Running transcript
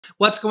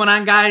What's going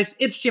on, guys?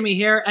 It's Jimmy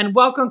here, and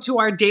welcome to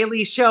our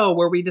daily show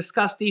where we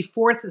discuss the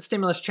fourth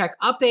stimulus check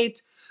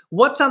update,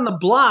 what's on the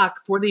block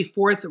for the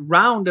fourth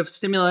round of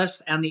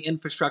stimulus and the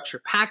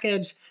infrastructure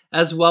package,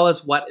 as well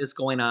as what is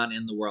going on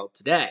in the world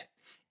today.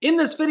 In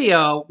this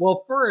video,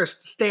 we'll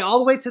first stay all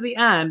the way to the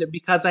end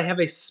because I have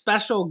a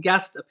special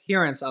guest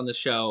appearance on the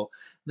show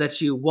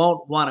that you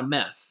won't want to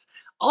miss.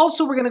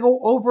 Also, we're going to go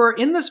over,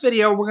 in this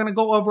video, we're going to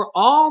go over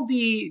all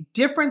the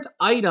different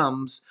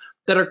items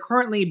that are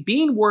currently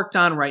being worked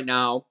on right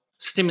now,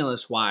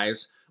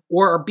 stimulus-wise,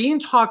 or are being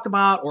talked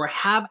about or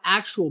have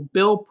actual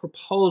bill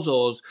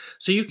proposals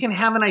so you can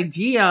have an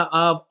idea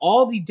of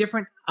all the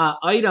different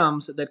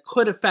items that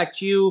could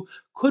affect you,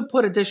 could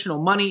put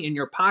additional money in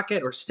your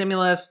pocket or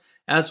stimulus,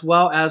 as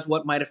well as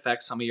what might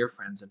affect some of your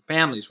friends and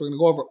families. We're going to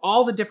go over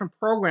all the different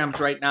programs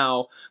right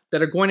now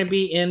that are going to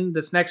be in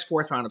this next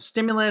fourth round of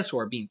stimulus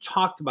or being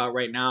talked about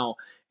right now.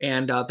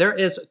 And there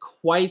is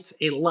quite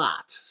a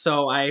lot.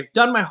 So I've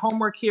done my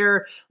homework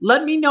here.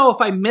 Let me know if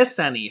I miss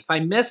any. If I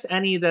miss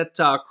any that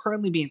are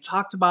currently being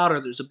talked about or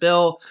there's a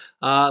bill,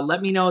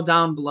 let me know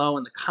down below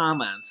in the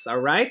comments, all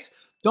right?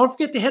 Don't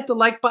forget to hit the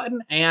like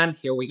button, and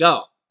here we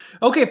go.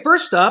 Okay,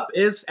 first up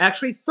is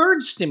actually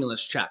third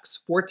stimulus checks.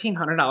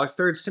 $1,400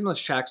 third stimulus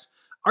checks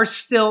are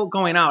still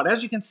going out.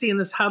 As you can see in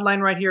this headline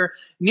right here,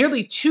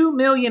 nearly 2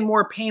 million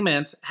more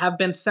payments have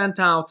been sent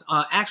out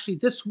actually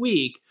this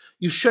week.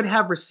 You should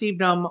have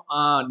received them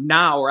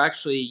now, or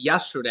actually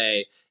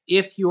yesterday,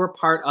 if you are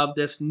part of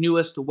this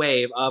newest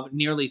wave of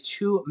nearly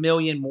 2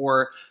 million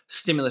more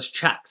stimulus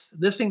checks.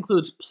 This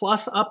includes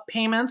plus-up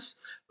payments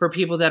for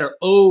people that are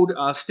owed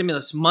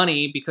stimulus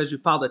money because you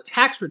filed a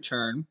tax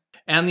return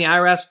and the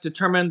IRS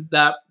determined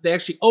that they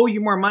actually owe you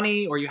more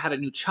money, or you had a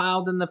new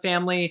child in the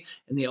family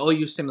and they owe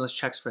you stimulus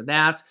checks for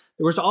that.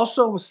 There was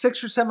also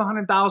 600,000 or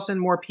 700,000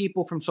 more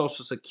people from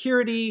Social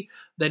Security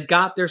that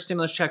got their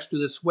stimulus checks through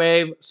this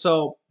wave.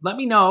 So let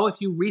me know if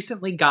you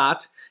recently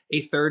got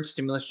a third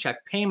stimulus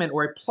check payment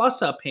or a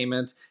plus-up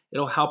payment.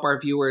 It'll help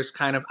our viewers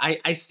kind of,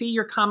 I see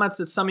your comments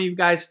that some of you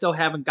guys still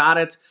haven't got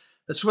it.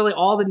 That's really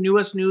all the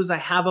newest news I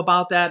have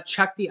about that.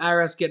 Check the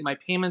IRS Get My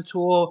Payment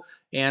tool,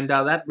 and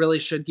that really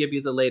should give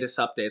you the latest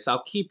updates.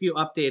 I'll keep you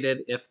updated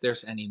if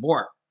there's any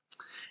more.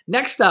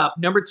 Next up,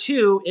 number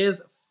 2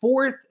 is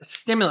fourth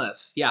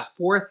stimulus. Yeah,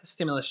 fourth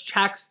stimulus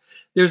checks.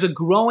 There's a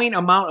growing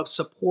amount of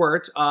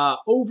support,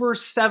 over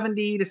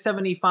 70 to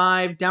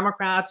 75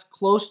 Democrats,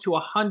 close to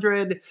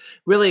 100.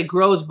 Really, it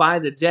grows by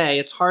the day.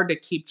 It's hard to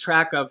keep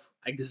track of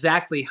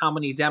exactly how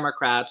many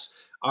Democrats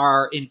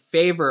are in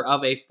favor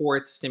of a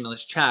fourth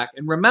stimulus check.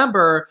 And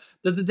remember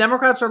that the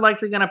Democrats are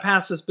likely going to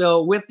pass this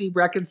bill with the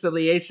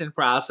reconciliation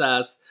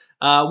process,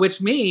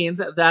 which means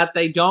that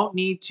they don't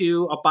need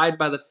to abide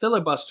by the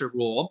filibuster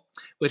rule,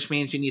 which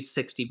means you need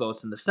 60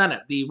 votes in the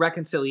Senate. The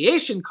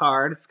reconciliation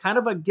card, it's kind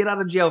of a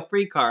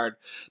get-out-of-jail-free card,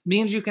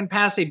 means you can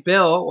pass a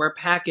bill or a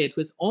package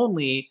with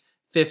only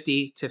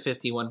 50 to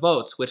 51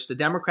 votes, which the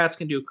Democrats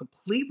can do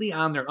completely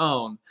on their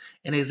own,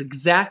 and is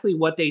exactly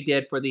what they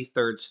did for the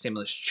third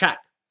stimulus check.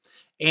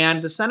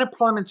 And the Senate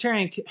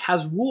parliamentarian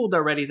has ruled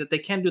already that they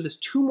can do this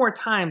 2 more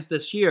times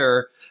this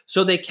year,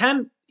 so they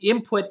can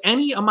input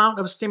any amount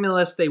of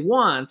stimulus they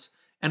want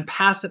and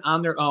pass it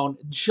on their own,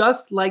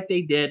 just like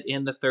they did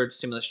in the third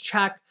stimulus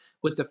check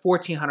with the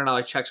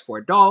 $1,400 checks for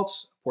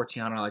adults,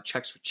 $1,400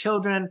 checks for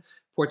children,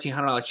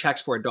 $1,400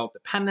 checks for adult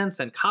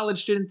dependents and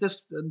college student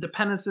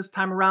dependents this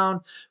time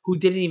around who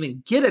didn't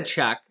even get a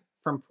check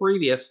from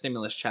previous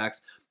stimulus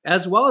checks,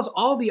 as well as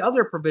all the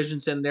other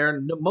provisions in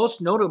there, most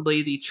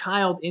notably the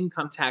child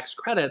income tax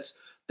credits.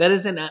 That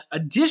is an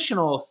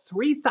additional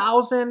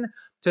 $3,000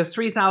 to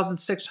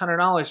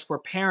 $3,600 for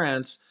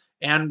parents.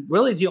 And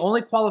really, the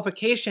only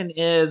qualification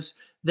is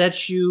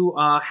that you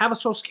have a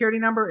Social Security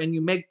number and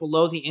you make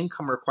below the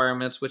income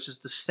requirements, which is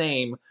the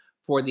same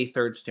for the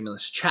third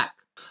stimulus check.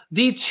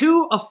 The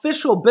 2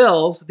 official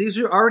bills, these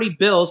are already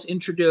bills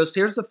introduced.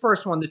 Here's the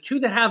first one. The 2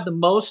 that have the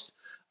most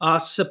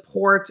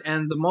support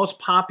and the most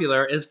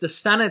popular is the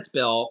Senate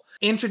bill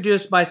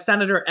introduced by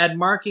Senator Ed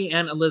Markey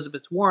and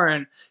Elizabeth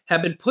Warren,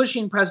 have been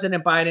pushing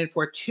President Biden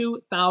for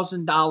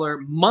 $2,000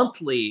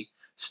 monthly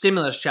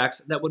stimulus checks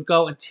that would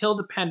go until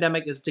the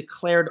pandemic is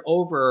declared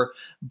over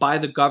by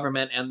the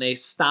government and they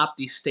stop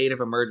the state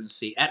of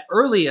emergency. At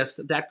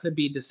earliest, that could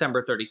be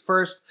December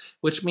 31st,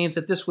 which means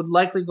that this would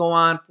likely go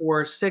on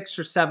for 6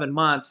 or 7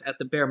 months at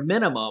the bare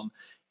minimum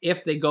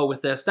if they go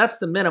with this. That's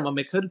the minimum.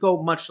 It could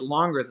go much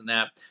longer than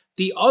that.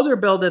 The other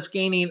bill that's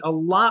gaining a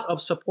lot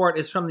of support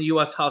is from the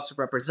U.S. House of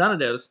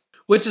Representatives,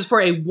 which is for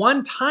a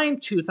one-time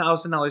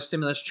 $2,000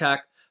 stimulus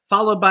check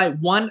followed by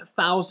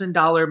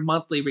 $1,000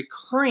 monthly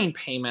recurring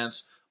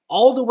payments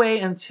all the way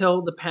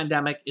until the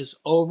pandemic is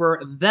over,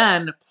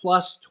 then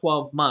plus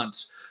 12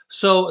 months.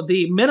 So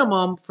the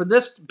minimum for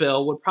this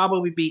bill would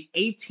probably be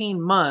 18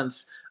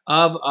 months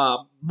of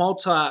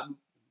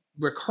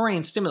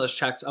recurring stimulus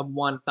checks of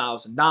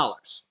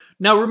 $1,000.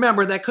 Now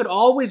remember, that could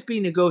always be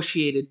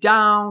negotiated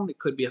down. It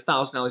could be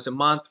 $1,000 a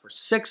month for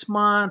 6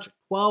 months or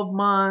 12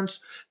 months.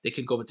 They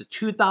could go with the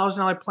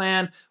 $2,000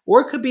 plan,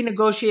 or it could be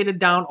negotiated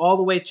down all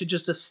the way to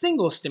just a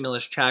single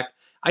stimulus check.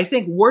 I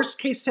think worst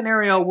case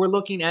scenario, we're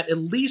looking at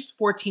least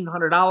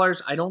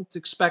 $1,400. I don't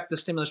expect the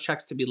stimulus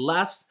checks to be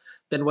less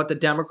than what the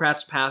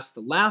Democrats passed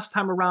the last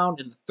time around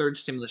in the third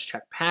stimulus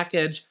check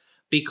package,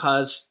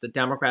 because the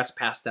Democrats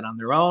passed it on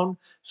their own.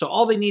 So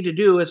all they need to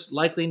do is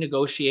likely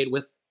negotiate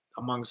with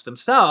amongst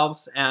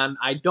themselves, and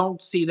I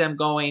don't see them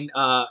going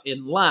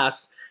in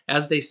less,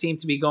 as they seem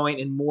to be going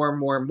in more and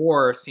more and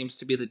more seems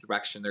to be the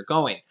direction they're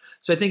going.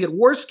 So I think at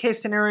worst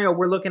case scenario,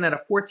 we're looking at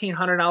a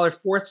 $1,400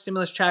 fourth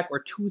stimulus check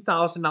or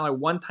 $2,000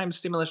 one-time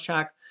stimulus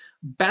check.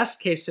 Best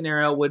case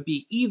scenario would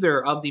be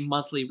either of the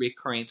monthly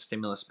recurring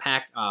stimulus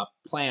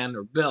plan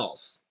or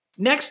bills.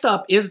 Next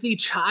up is the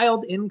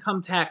child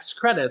income tax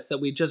credits that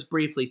we just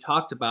briefly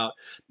talked about.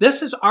 This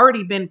has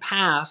already been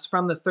passed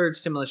from the third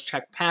stimulus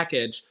check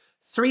package.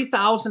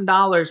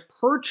 $3,000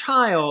 per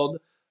child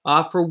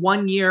for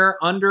 1 year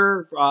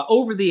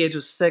over the age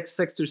of 6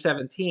 through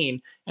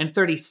 17, and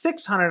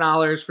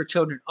 $3,600 for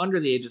children under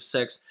the age of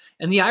 6.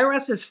 And the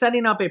IRS is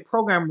setting up a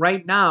program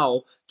right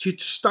now to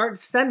start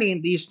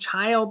sending these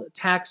child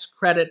tax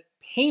credit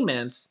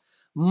payments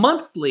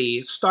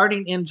monthly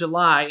starting in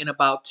July, in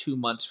about 2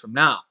 months from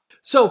now.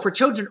 So for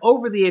children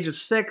over the age of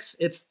 6,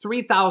 it's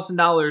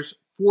 $3,000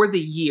 for the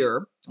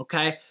year,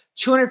 okay?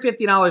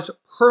 $250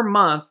 per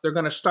month they're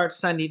going to start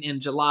sending in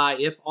July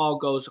if all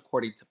goes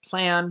according to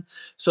plan.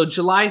 So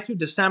July through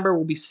December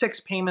will be 6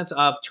 payments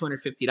of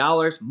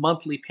 $250,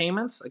 monthly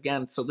payments.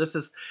 Again, so this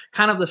is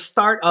kind of the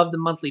start of the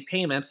monthly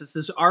payments. This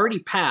is already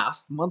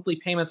passed. Monthly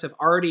payments have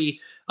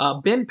already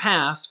been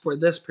passed for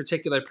this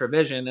particular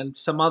provision and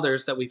some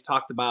others that we've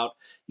talked about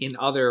in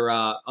other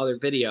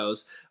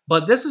videos.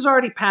 But this is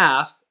already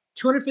passed.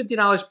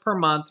 $250 per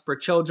month for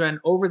children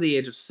over the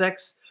age of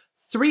 6,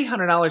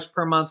 $300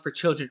 per month for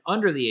children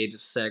under the age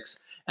of 6,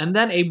 and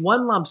then a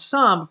one lump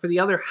sum for the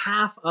other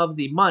half of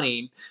the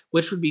money,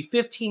 which would be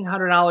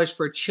 $1,500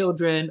 for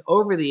children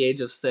over the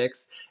age of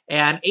 6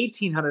 and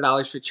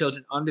 $1,800 for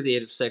children under the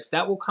age of 6.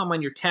 That will come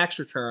on your tax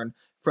return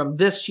from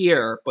this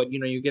year, but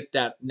you get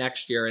that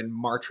next year in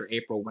March or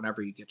April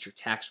whenever you get your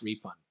tax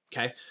refund.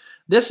 Okay,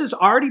 this has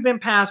already been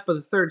passed by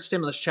the third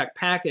stimulus check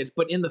package,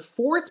 but in the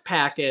fourth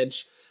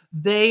package,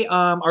 they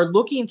are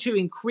looking to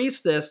increase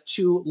this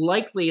to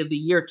likely the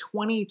year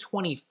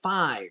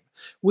 2025,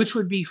 which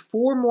would be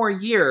 4 more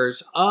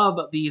years of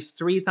these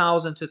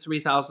 $3,000 to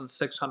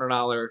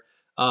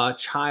 $3,600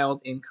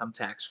 child income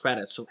tax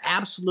credits. So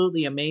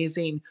absolutely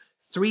amazing.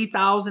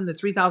 $3,000 to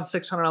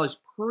 $3,600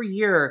 per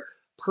year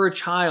per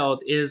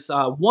child is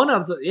one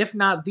of the, if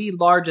not the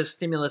largest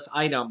stimulus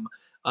item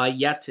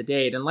yet to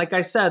date. And like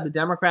I said, the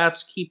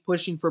Democrats keep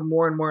pushing for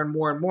more and more and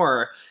more and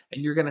more,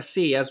 and you're going to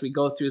see as we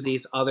go through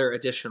these other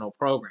additional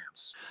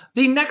programs.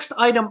 The next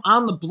item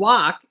on the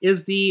block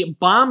is the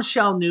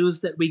bombshell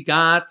news that we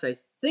got, I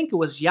think it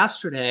was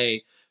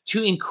yesterday,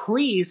 to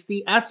increase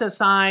the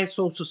SSI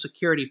Social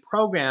Security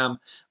program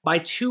by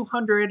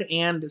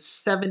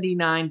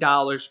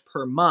 $279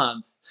 per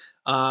month.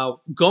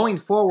 Going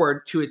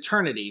forward to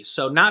eternity.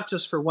 So not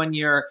just for 1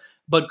 year,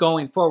 but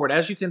going forward.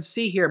 As you can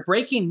see here,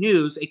 breaking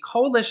news, a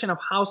coalition of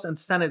House and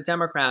Senate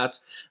Democrats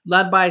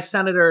led by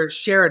Senator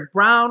Sherrod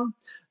Brown,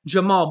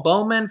 Jamal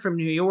Bowman from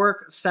New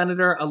York,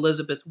 Senator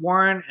Elizabeth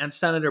Warren, and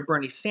Senator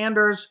Bernie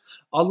Sanders,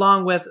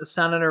 along with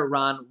Senator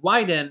Ron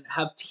Wyden,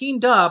 have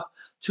teamed up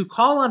to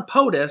call on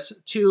POTUS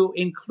to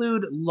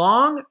include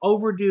long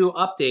overdue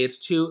updates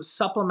to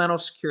Supplemental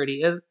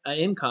Security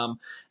Income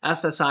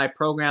SSI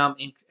program,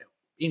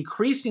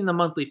 increasing the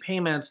monthly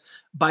payments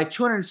by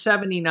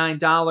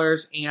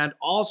 $279 and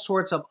all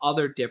sorts of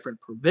other different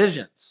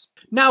provisions.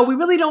 Now, we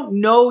really don't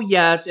know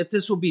yet if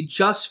this will be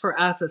just for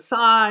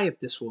SSI, if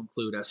this will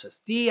include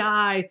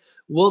SSDI.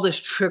 Will this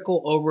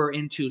trickle over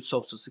into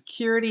Social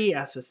Security,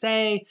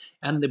 SSA,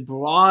 and the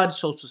broad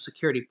Social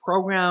Security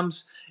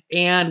programs?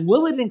 And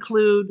will it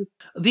include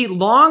the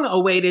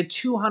long-awaited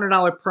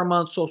 $200 per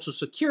month Social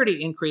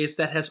Security increase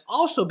that has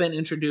also been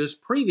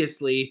introduced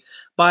previously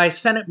by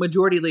Senate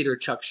Majority Leader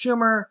Chuck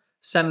Schumer,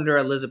 Senator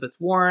Elizabeth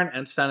Warren,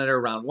 and Senator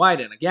Ron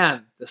Wyden?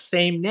 Again, the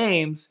same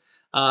names,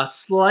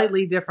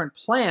 slightly different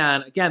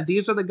plan. Again,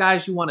 these are the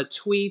guys you want to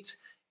tweet,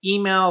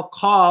 email,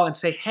 call, and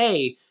say,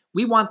 hey,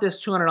 we want this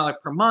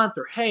 $200 per month,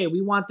 or hey,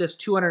 we want this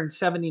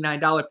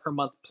 $279 per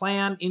month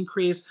plan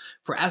increase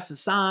for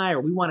SSI,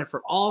 or we want it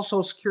for all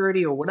Social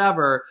Security, or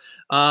whatever.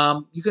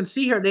 You can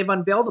see here they've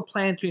unveiled a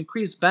plan to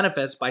increase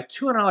benefits by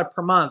 $200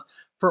 per month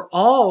for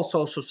all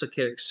Social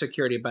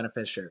Security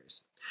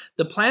beneficiaries.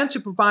 The plan to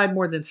provide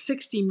more than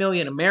 60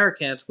 million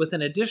Americans with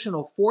an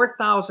additional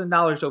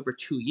 $4,000 over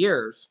 2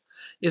 years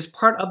is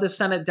part of the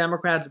Senate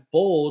Democrats'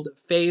 bold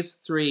Phase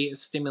 3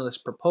 stimulus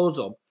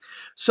proposal.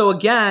 So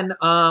again,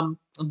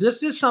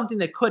 this is something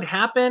that could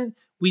happen.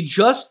 We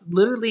just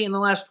literally in the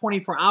last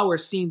 24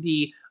 hours seen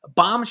the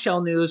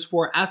bombshell news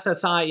for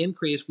SSI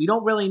increase. We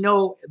don't really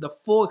know the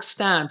full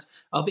extent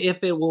of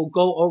if it will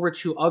go over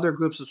to other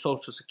groups of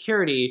Social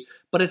Security,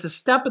 but it's a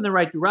step in the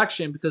right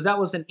direction because that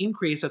was an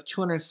increase of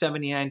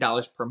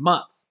 $279 per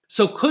month.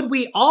 So could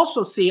we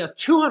also see a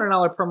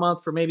 $200 per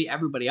month for maybe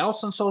everybody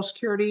else on Social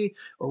Security,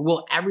 or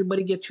will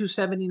everybody get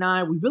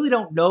 $279? We really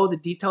don't know the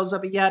details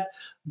of it yet.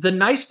 The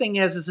nice thing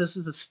is this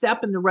is a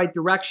step in the right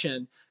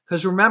direction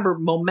because remember,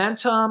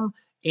 momentum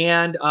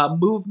and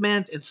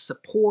movement and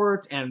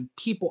support and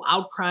people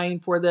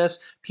outcrying for this,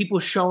 people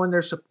showing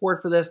their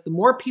support for this. The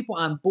more people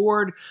on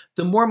board,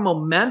 the more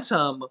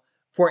momentum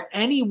for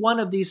any one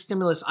of these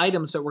stimulus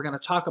items that we're going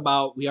to talk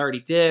about. We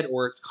already did,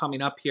 or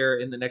coming up here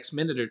in the next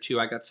minute or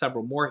two. I got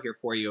several more here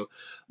for you.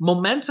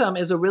 Momentum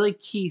is a really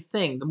key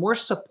thing. The more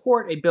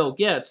support a bill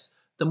gets,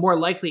 the more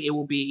likely it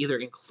will be either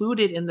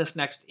included in this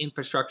next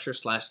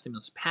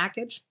infrastructure/stimulus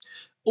package,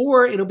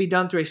 or it'll be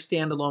done through a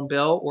standalone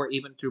bill or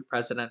even through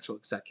presidential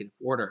executive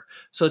order.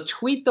 So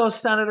tweet those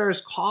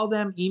senators, call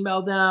them,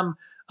 email them,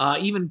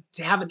 even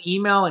to have an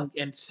email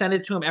and send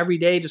it to them every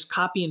day. Just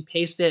copy and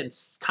paste it and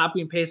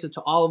copy and paste it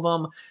to all of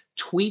them.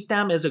 Tweet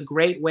them is a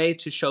great way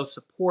to show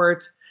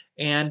support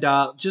and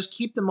just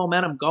keep the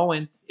momentum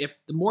going.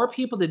 If the more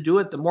people that do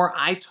it, the more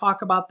I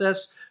talk about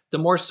this, the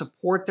more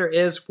support there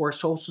is for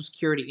Social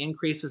Security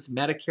increases,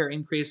 Medicare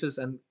increases,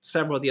 and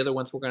several of the other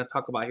ones we're going to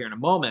talk about here in a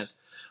moment.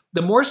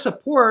 The more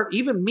support,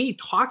 even me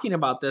talking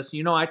about this,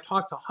 I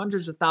talk to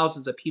hundreds of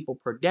thousands of people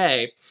per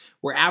day.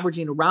 We're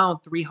averaging around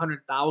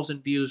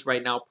 300,000 views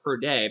right now per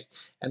day,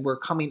 and we're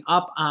coming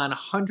up on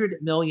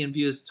 100 million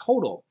views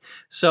total.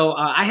 So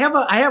I have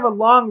a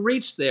long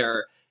reach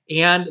there.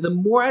 And the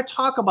more I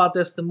talk about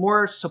this, the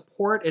more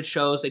support it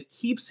shows. It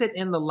keeps it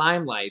in the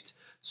limelight.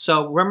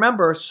 So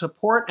remember,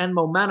 support and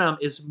momentum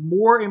is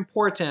more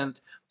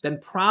important than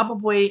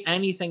probably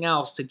anything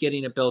else to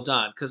getting a bill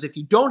done. Because if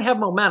you don't have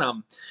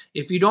momentum,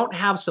 if you don't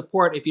have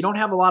support, if you don't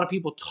have a lot of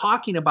people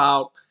talking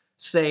about,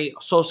 say,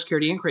 Social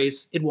Security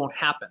increase, it won't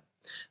happen.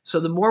 So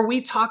the more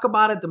we talk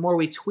about it, the more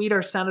we tweet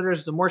our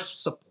senators, the more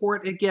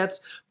support it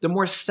gets, the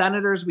more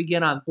senators we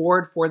get on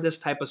board for this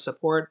type of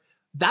support.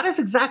 That is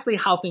exactly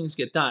how things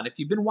get done. If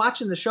you've been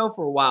watching the show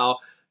for a while,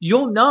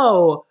 you'll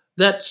know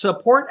that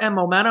support and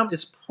momentum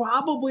is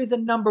probably the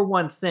number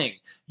one thing.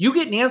 You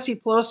get Nancy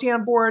Pelosi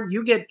on board,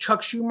 you get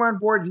Chuck Schumer on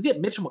board, you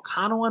get Mitch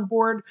McConnell on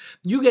board,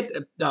 you get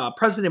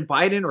President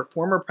Biden or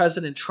former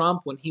President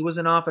Trump when he was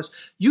in office,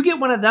 you get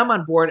one of them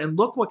on board and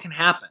look what can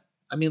happen.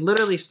 I mean,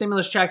 literally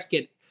stimulus checks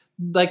get,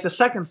 like the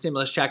second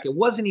stimulus check, it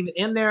wasn't even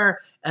in there,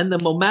 and the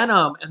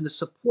momentum and the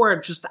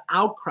support, just the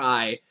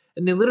outcry,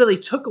 and they literally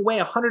took away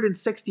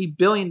 $160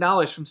 billion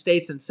from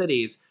states and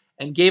cities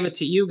and gave it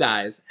to you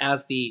guys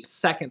as the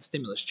second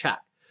stimulus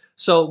check.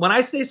 So when I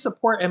say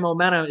support and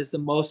momentum is the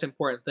most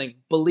important thing,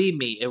 believe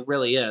me, it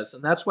really is.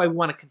 And that's why we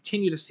want to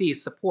continue to see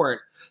support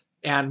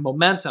and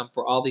momentum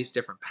for all these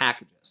different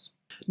packages.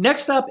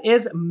 Next up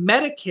is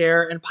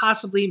Medicare and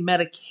possibly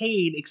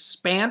Medicaid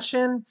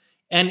expansion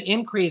and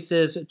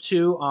increases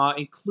to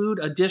include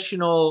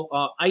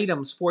additional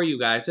items for you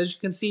guys. As you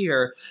can see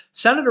here,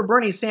 Senator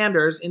Bernie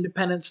Sanders,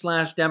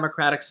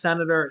 independent/Democratic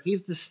senator,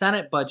 he's the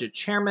Senate budget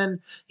chairman.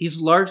 He's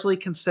largely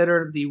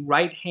considered the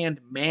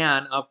right-hand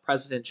man of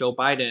President Joe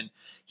Biden.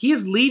 He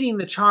is leading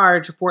the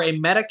charge for a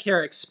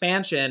Medicare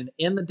expansion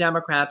in the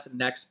Democrats'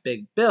 next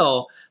big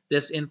bill,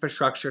 this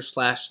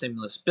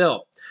infrastructure/stimulus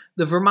bill.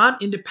 The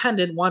Vermont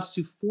Independent wants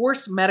to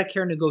force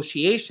Medicare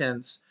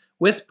negotiations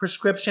with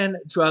prescription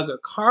drug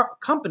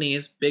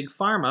companies, big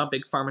pharma,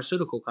 big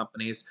pharmaceutical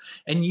companies,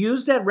 and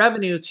use that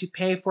revenue to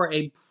pay for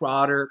a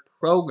broader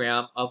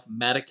program of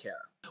Medicare.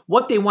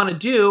 What they want to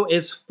do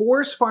is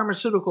force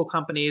pharmaceutical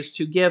companies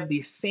to give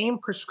the same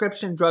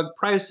prescription drug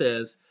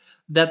prices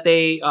that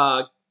they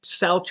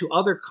sell to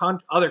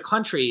other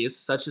countries,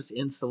 such as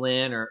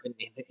insulin or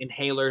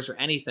inhalers or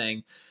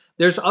anything.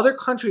 There's other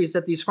countries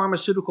that these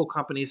pharmaceutical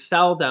companies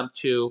sell them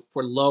to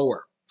for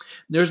lower.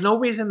 There's no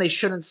reason they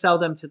shouldn't sell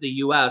them to the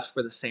U.S.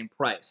 for the same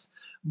price.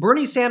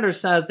 Bernie Sanders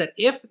says that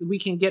if we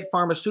can get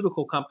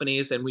pharmaceutical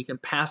companies and we can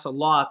pass a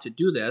law to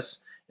do this,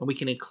 and we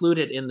can include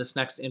it in this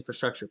next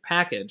infrastructure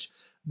package,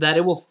 that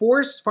it will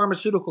force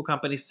pharmaceutical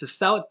companies to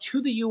sell it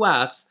to the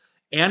U.S.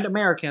 and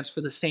Americans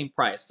for the same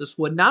price. This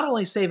would not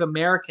only save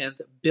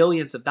Americans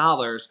billions of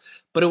dollars,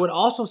 but it would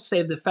also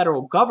save the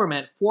federal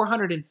government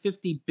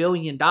 $450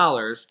 billion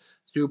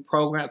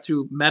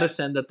through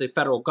medicine that the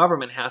federal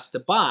government has to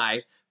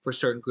buy for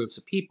certain groups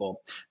of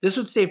people. This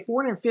would save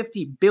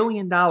 $450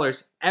 billion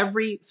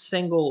every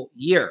single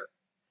year.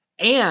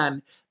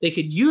 And they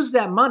could use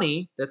that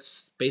money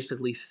that's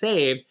basically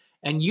saved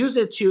and use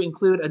it to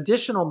include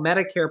additional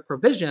Medicare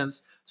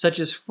provisions such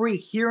as free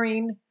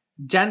hearing,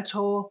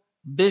 dental,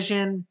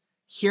 vision,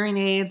 hearing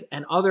aids,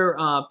 and other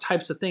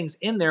types of things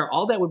in there.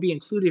 All that would be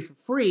included for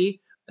free,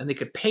 and they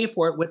could pay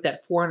for it with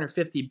that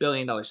 $450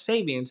 billion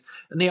savings.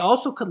 And they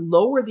also could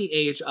lower the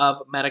age of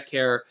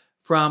Medicare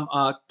from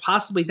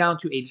possibly down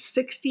to age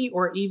 60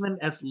 or even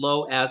as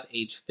low as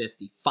age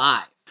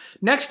 55.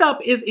 Next up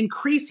is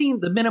increasing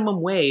the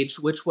minimum wage,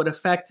 which would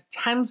affect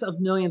tens of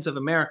millions of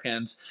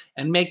Americans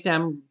and make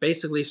them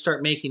basically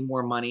start making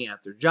more money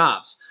at their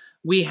jobs.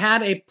 We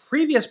had a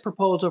previous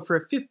proposal for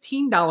a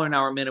 $15 an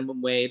hour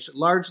minimum wage,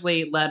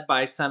 largely led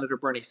by Senator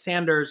Bernie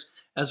Sanders,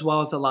 as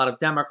well as a lot of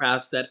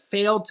Democrats, that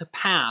failed to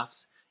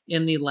pass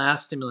in the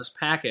last stimulus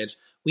package.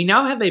 We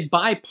now have a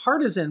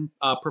bipartisan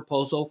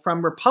proposal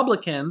from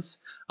Republicans,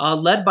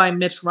 led by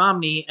Mitch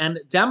Romney, and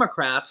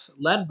Democrats,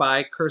 led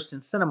by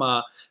Kirsten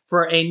Sinema,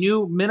 for a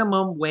new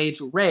minimum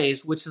wage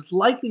raise, which is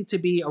likely to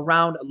be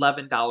around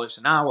 $11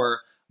 an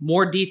hour.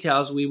 More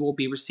details we will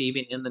be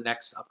receiving in the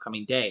next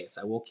upcoming days.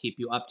 I will keep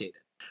you updated.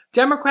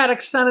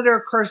 Democratic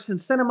Senator Kirsten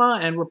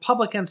Sinema and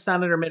Republican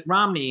Senator Mitt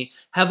Romney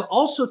have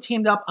also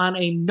teamed up on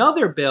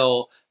another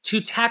bill to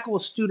tackle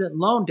student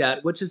loan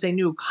debt, which is a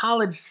new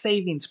college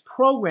savings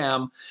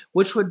program,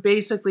 which would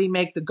basically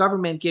make the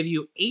government give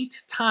you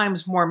 8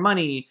 times more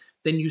money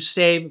than you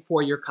save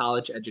for your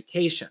college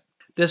education.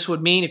 This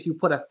would mean if you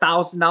put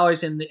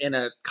 $1,000 in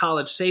a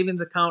college savings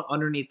account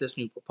underneath this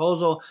new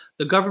proposal,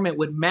 the government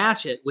would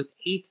match it with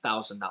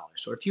 $8,000.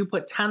 Or if you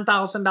put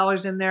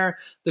 $10,000 in there,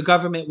 the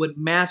government would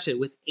match it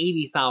with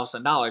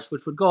 $80,000,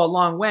 which would go a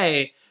long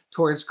way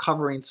towards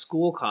covering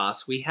school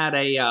costs. We had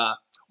a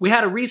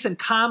recent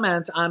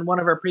comment on one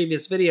of our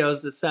previous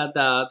videos that said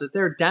that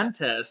their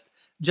dentist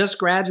just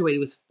graduated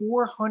with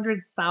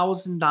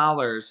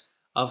 $400,000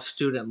 of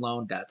student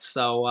loan debt.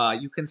 So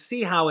you can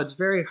see how it's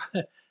very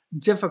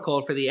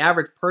difficult for the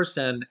average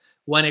person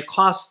when it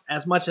costs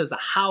as much as a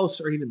house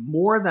or even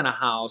more than a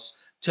house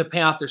to pay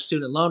off their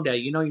student loan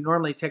debt. You know, you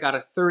normally take out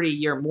a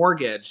 30-year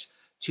mortgage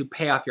to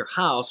pay off your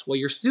house. Well,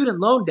 your student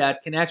loan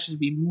debt can actually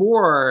be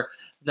more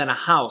than a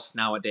house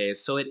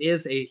nowadays. So it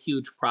is a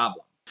huge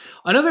problem.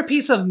 Another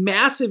piece of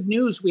massive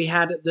news we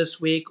had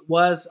this week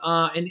was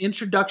an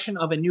introduction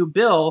of a new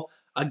bill,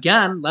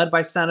 again, led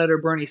by Senator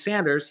Bernie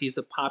Sanders. He's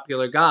a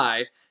popular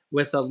guy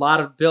with a lot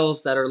of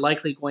bills that are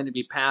likely going to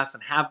be passed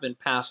and have been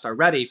passed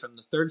already from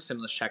the third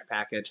stimulus check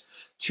package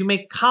to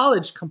make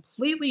college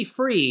completely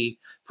free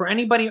for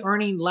anybody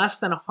earning less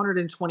than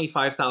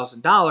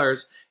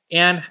 $125,000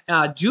 and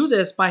do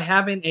this by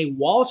having a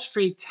Wall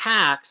Street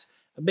tax,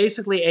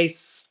 basically a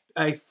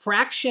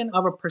fraction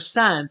of a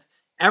percent.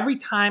 Every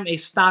time a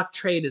stock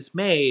trade is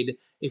made,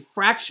 a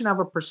fraction of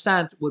a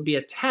percent would be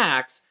a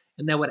tax,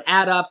 and that would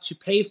add up to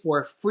pay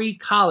for free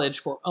college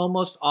for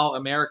almost all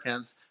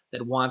Americans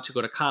that want to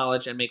go to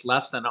college and make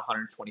less than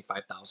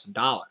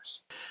 $125,000.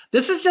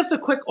 This is just a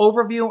quick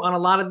overview on a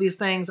lot of these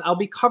things. I'll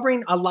be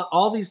covering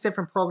all these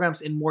different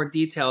programs in more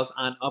details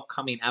on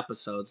upcoming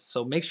episodes,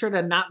 so make sure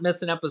to not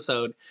miss an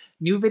episode.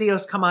 New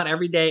videos come out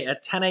every day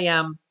at 10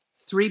 a.m.,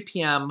 3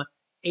 p.m.,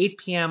 8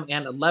 p.m.,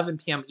 and 11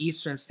 p.m.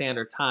 Eastern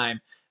Standard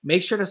Time.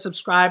 Make sure to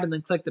subscribe and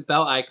then click the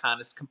bell icon.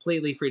 It's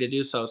completely free to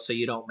do so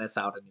you don't miss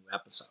out on new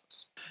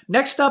episodes.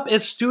 Next up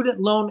is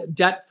student loan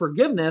debt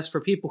forgiveness for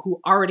people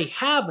who already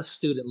have a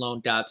student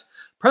loan debt.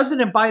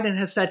 President Biden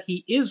has said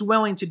he is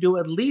willing to do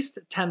at least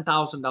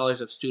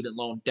 $10,000 of student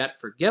loan debt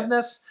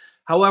forgiveness.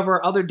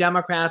 However, other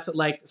Democrats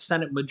like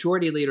Senate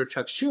Majority Leader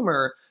Chuck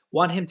Schumer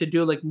want him to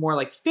do more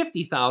like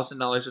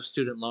 $50,000 of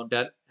student loan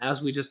debt.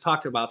 As we just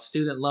talked about,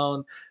 student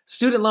loans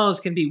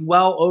can be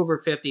well over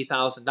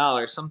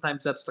 $50,000.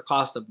 Sometimes that's the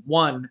cost of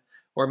 1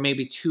 or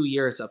maybe 2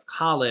 years of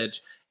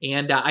college.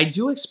 And I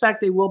do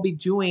expect they will be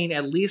doing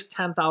at least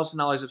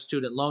 $10,000 of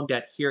student loan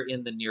debt here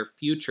in the near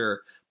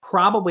future,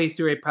 probably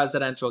through a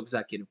presidential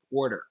executive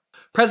order.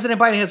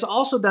 President Biden has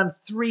also done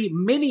 3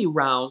 mini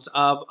rounds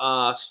of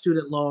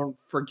student loan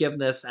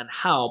forgiveness and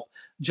help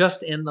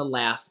just in the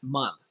last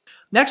month.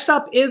 Next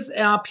up is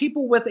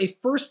people with a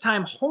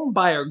first-time home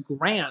buyer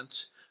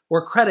grant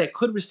or credit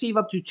could receive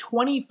up to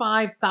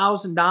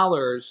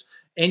 $25,000,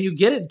 and you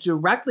get it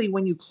directly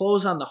when you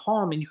close on the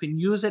home, and you can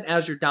use it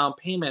as your down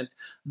payment.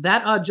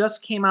 That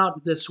just came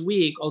out this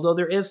week, although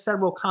there is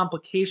several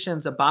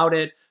complications about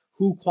it,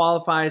 who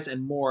qualifies,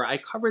 and more. I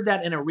covered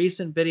that in a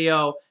recent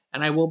video,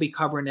 and I will be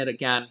covering it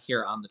again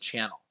here on the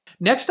channel.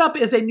 Next up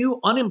is a new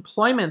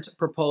unemployment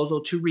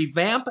proposal to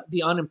revamp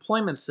the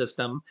unemployment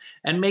system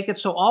and make it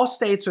so all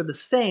states are the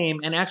same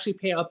and actually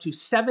pay up to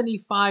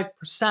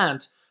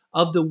 75%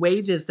 of the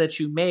wages that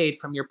you made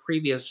from your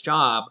previous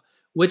job,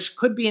 which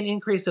could be an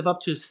increase of up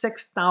to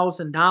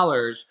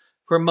 $6,000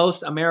 for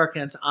most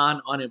Americans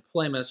on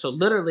unemployment. So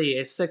literally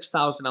a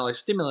 $6,000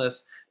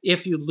 stimulus.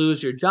 If you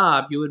lose your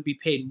job, you would be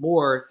paid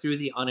more through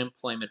the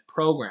unemployment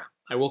program.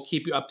 I will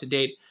keep you up to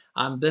date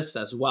on this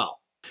as well.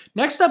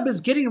 Next up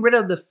is getting rid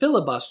of the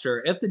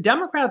filibuster. If the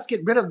Democrats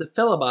get rid of the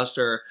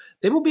filibuster,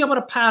 they will be able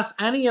to pass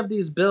any of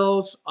these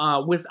bills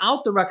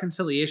without the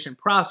reconciliation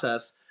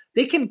process.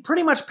 They can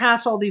pretty much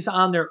pass all these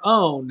on their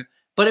own,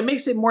 but it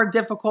makes it more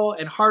difficult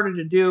and harder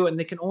to do, and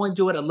they can only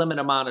do it a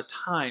limited amount of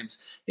times.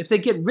 If they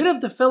get rid of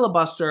the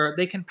filibuster,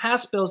 they can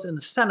pass bills in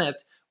the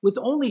Senate with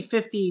only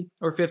 50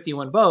 or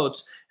 51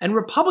 votes. And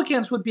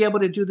Republicans would be able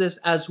to do this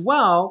as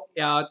well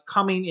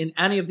coming in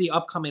any of the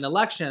upcoming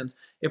elections.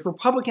 If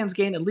Republicans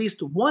gain at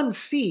least one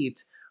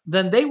seat,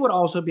 then they would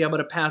also be able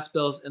to pass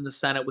bills in the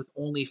Senate with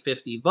only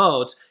 50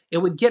 votes. It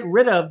would get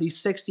rid of the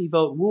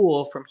 60-vote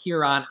rule from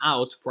here on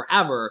out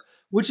forever,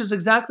 which is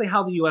exactly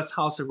how the U.S.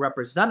 House of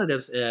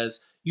Representatives is.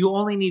 You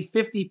only need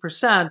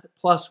 50%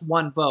 plus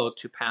one vote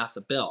to pass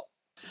a bill.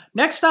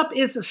 Next up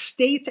is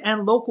state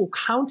and local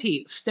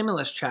county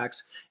stimulus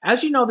checks.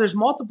 As you know, there's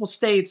multiple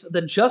states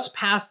that just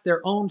passed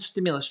their own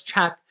stimulus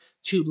check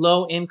to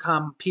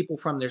low-income people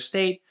from their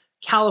state.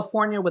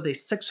 California with a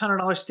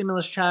 $600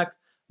 stimulus check,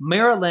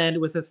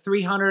 Maryland with a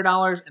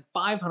 $300 and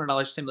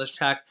 $500 stimulus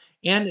check,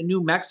 and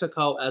New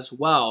Mexico as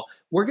well.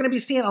 We're going to be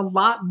seeing a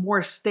lot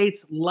more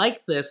states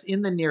like this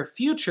in the near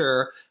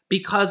future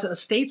because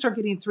states are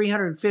getting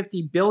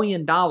 $350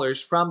 billion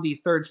from the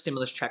third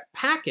stimulus check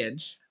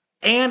package.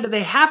 And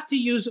they have to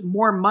use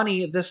more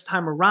money this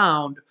time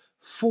around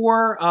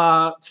for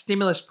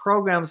stimulus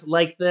programs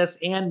like this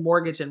and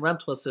mortgage and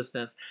rental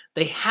assistance.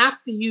 They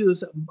have to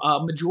use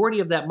a majority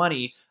of that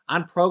money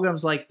on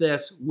programs like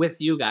this with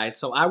you guys.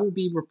 So I will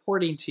be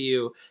reporting to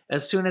you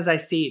as soon as I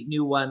see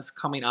new ones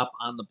coming up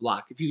on the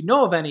block. If you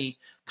know of any,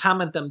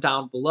 comment them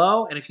down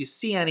below. And if you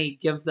see any,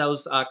 give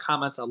those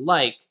comments a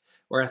like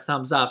or a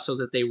thumbs up so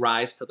that they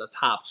rise to the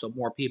top so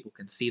more people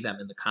can see them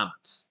in the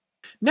comments.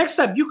 Next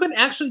up, you can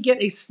actually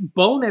get a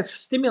bonus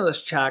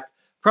stimulus check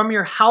from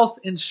your health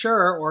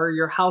insurer or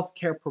your health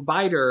care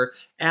provider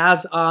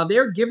as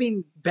they're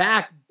giving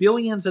back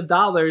billions of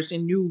dollars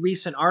in new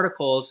recent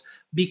articles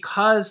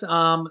because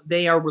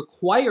they are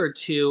required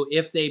to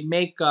if they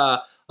make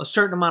a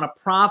certain amount of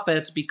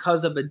profits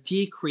because of a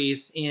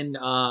decrease in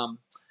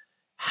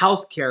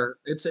healthcare.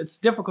 It's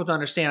difficult to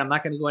understand. I'm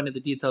not going to go into the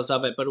details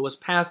of it, but it was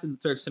passed in the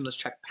third stimulus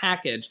check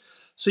package.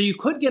 So you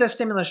could get a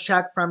stimulus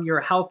check from your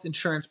health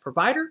insurance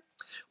provider,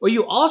 or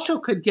you also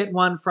could get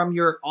one from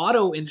your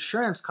auto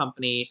insurance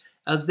company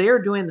as they're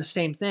doing the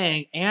same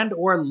thing and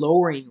or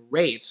lowering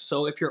rates.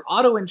 So if your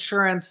auto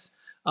insurance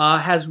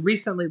has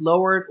recently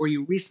lowered or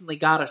you recently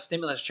got a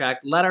stimulus check,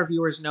 let our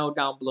viewers know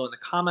down below in the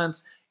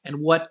comments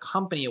and what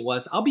company it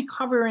was. I'll be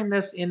covering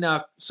this in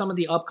some of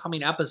the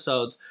upcoming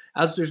episodes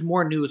as there's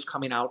more news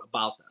coming out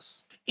about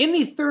this. In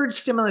the third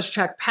stimulus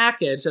check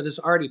package that is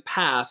already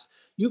passed,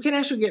 you can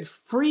actually get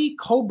free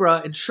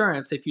COBRA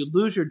insurance. If you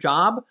lose your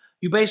job,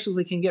 you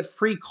basically can get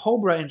free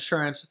COBRA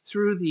insurance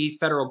through the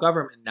federal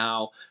government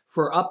now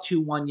for up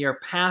to 1 year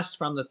passed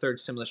from the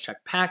third stimulus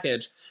check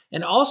package.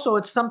 And also,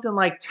 it's something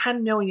like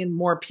 10 million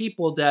more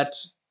people that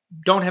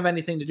don't have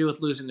anything to do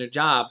with losing their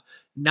job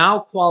now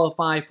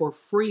qualify for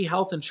free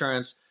health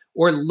insurance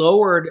or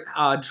lowered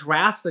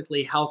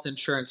drastically health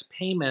insurance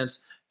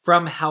payments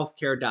from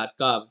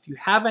healthcare.gov. If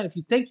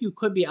you think you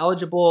could be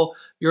eligible,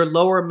 you're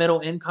lower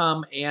middle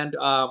income, and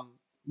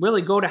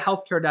really go to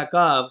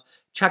healthcare.gov,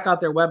 check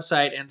out their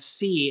website, and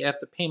see if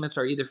the payments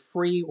are either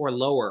free or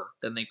lower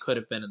than they could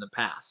have been in the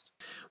past.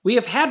 We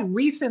have had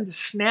recent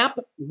SNAP,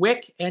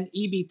 WIC, and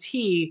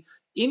EBT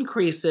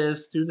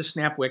increases through the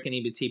SNAP, WIC, and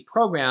EBT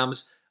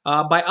programs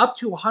by up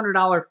to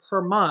 $100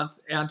 per month,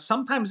 and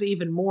sometimes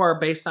even more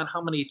based on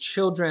how many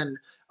children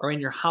are in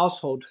your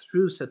household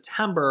through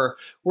September.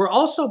 We're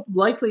also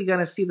likely going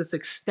to see this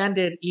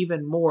extended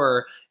even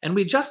more, and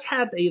we just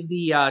had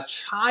the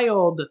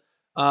child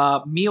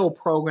meal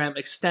program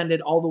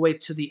extended all the way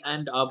to the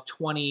end of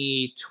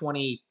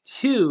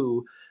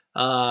 2022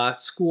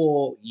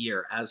 school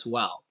year as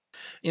well.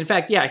 In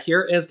fact, yeah,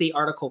 here is the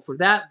article for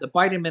that. The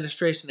Biden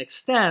administration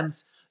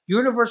extends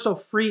universal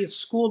free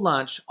school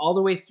lunch all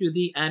the way through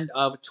the end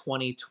of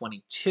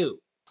 2022.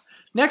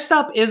 Next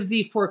up is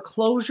the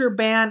foreclosure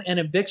ban and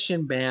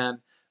eviction ban.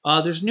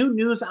 There's new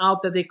news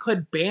out that they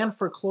could ban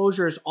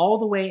foreclosures all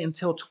the way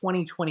until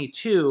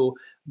 2022,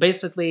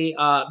 basically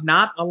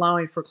not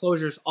allowing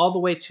foreclosures all the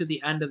way to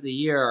the end of the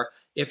year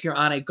if you're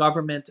on a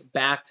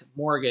government-backed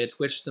mortgage,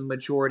 which the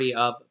majority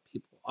of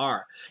people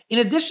are. In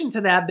addition to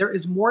that, there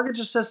is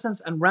mortgage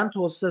assistance and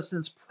rental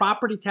assistance,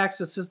 property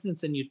tax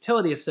assistance, and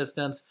utility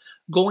assistance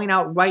going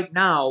out right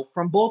now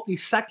from both the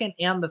second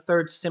and the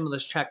third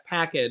stimulus check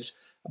package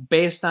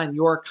based on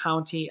your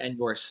county and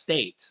your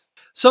state.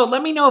 So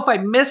let me know if I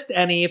missed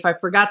any, if I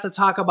forgot to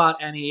talk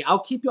about any. I'll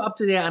keep you up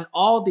to date on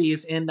all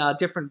these in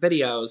different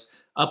videos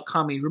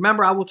upcoming.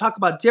 Remember, I will talk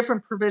about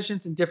different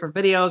provisions in different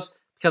videos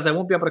because I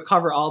won't be able to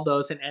cover all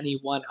those in any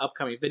one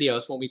upcoming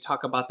videos when we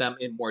talk about them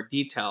in more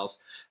details,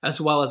 as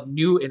well as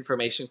new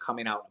information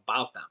coming out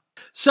about them.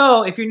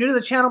 So if you're new to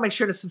the channel, make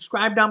sure to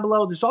subscribe down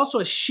below. There's also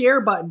a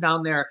share button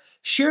down there.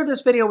 Share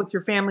this video with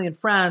your family and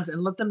friends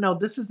and let them know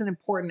this is an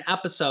important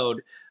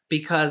episode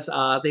because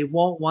they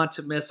won't want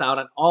to miss out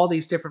on all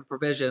these different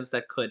provisions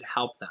that could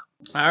help them.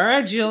 All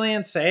right,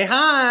 Julian, say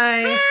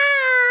hi.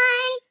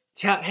 Hi.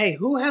 Hey,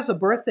 who has a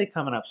birthday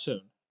coming up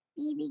soon?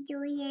 Baby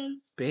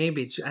Julian.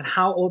 And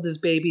how old is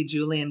baby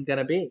Julian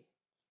gonna be?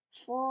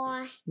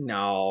 4.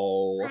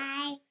 No.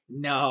 5.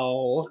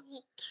 No.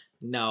 6.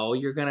 No,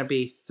 you're gonna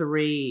be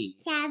 3.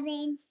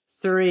 7.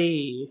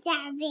 3.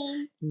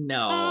 7,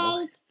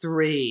 No. 8,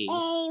 3.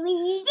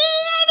 8,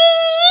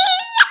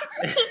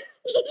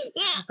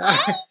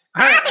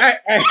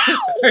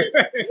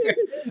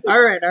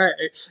 All right.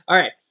 All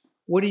right.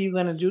 What are you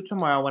going to do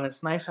tomorrow when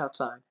it's nice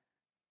outside?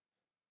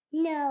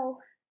 No.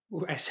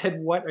 I said,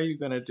 what are you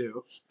going to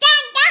do?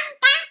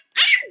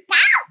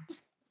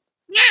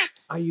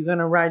 Are you going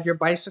to ride your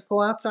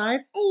bicycle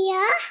outside?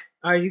 Yeah.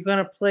 Are you going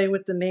to play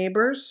with the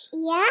neighbors?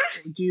 Yeah.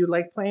 Do you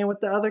like playing with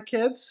the other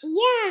kids?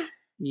 Yeah.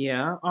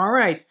 Yeah. All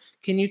right.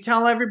 Can you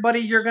tell everybody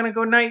you're going to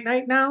go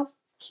night-night now?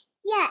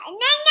 Yeah.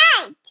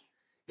 Night.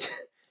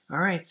 All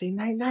right. Say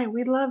night-night.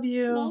 We love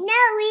you.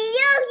 Night. We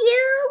love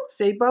you.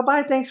 Say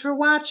bye-bye. Thanks for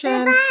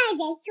watching. Bye-bye.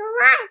 Thanks for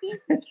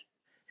watching.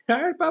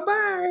 All right.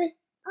 Bye-bye.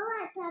 All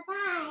right.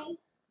 Bye-bye.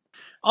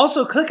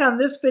 Also, click on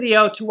this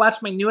video to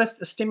watch my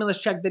newest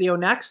stimulus check video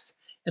next.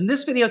 And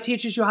this video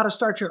teaches you how to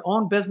start your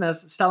own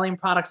business selling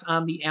products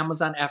on the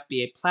Amazon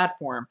FBA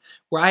platform,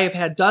 where I have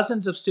had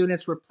dozens of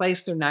students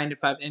replace their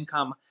 9-to-5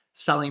 income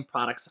selling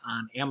products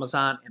on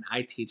Amazon, and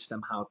I teach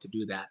them how to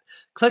do that.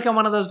 Click on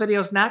one of those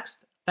videos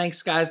next.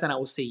 Thanks, guys, and I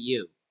will see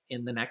you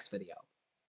in the next video.